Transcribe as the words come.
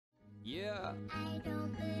Yeah. I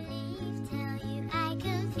don't believe, tell you I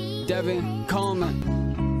can feel Devin Coleman.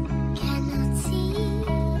 Cannot see,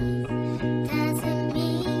 doesn't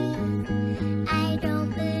mean I don't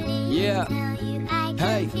believe, Yeah. tell you I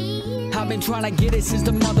Hey. can feel I've been trying to get it since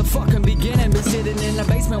the motherfucking beginning. Been sitting in the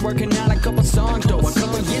basement working on a couple songs though. A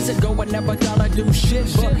couple years ago I never thought I'd do shit,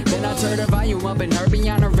 but then I turned the volume up and heard me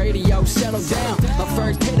on the radio. Settle down, my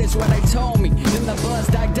first hit is what they told me. Then the buzz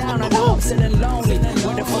died down and now I'm sitting lonely.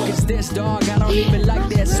 What the fuck is this, dog? I don't even like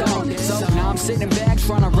that song. So now I'm sitting back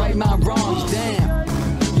trying to right my wrongs. Damn.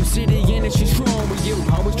 You see the industry's wrong with you.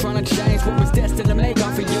 Always trying to change what was destined to make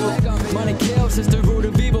off of you. Money kills is the root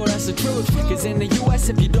of evil, that's the truth. Cause in the US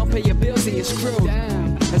if you don't pay your bills then you're screwed.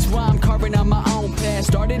 That's why I'm carving out my own path.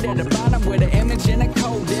 Started at the bottom with an image and a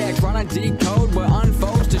Kodak. Trying to decode what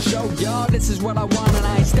unfolds to show y'all this is what I want and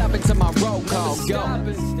I ain't stopping till my roll call go.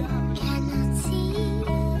 Cannot see,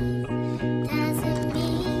 doesn't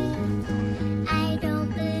mean I don't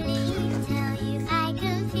believe, tell you I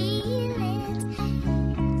can feel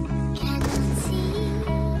it. Cannot see,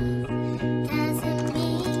 doesn't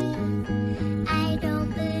mean I don't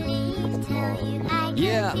believe, tell you I can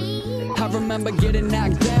Yeah. feel it. I remember getting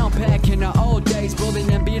knocked down back in the old days.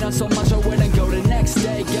 Bullying and beat on so much I wouldn't go the next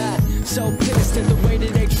day. Got so pissed at the way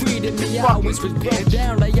that they treated me. I always was put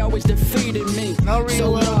down, they always defeated me.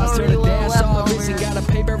 So lost to the dance office and got a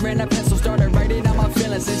paper and a pencil. Started writing out my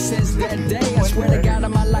feelings and since that day I swear to God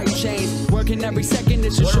my life changed. Working every second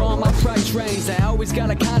is just showing my price range. I always got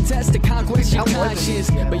a contest to conquest your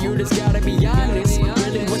conscience, but you just gotta be honest.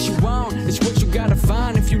 Really what you want is what you gotta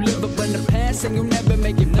find. If you live up in the past and you'll never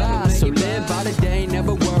make it by. So live by the day,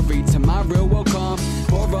 never worry, tomorrow will come.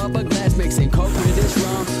 Pour up a glass, mixing coke with this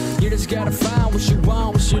rum. You just gotta find what you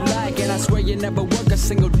want, what you like. And I swear you never work a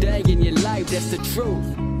single day in your life, that's the truth.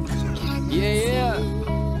 Yeah.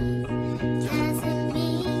 Doesn't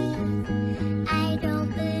mean I don't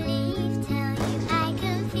believe, tell you I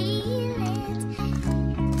can feel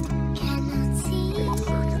it. Cannot see,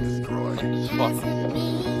 doesn't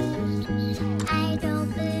mean I don't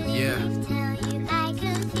believe, tell you I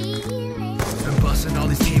can feel it. Been busting all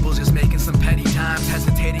these tables, just making some petty times.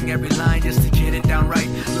 Hesitating every line just to get it down right.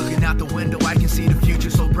 Looking out the window, I can see the future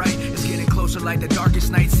so bright. It's getting closer like the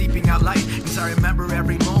darkest night, seeping out light. Cause I remember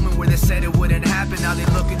every moment where they said it wouldn't happen. Now they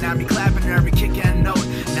looking at me, clapping every kick and note.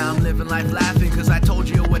 Now I'm living life laughing, cause I told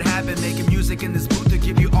you it would happen. Making music in this booth to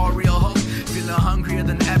give you all real hope. Feeling hungrier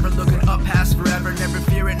than ever, looking up past forever. Never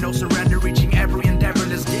fearing, no surrender, reaching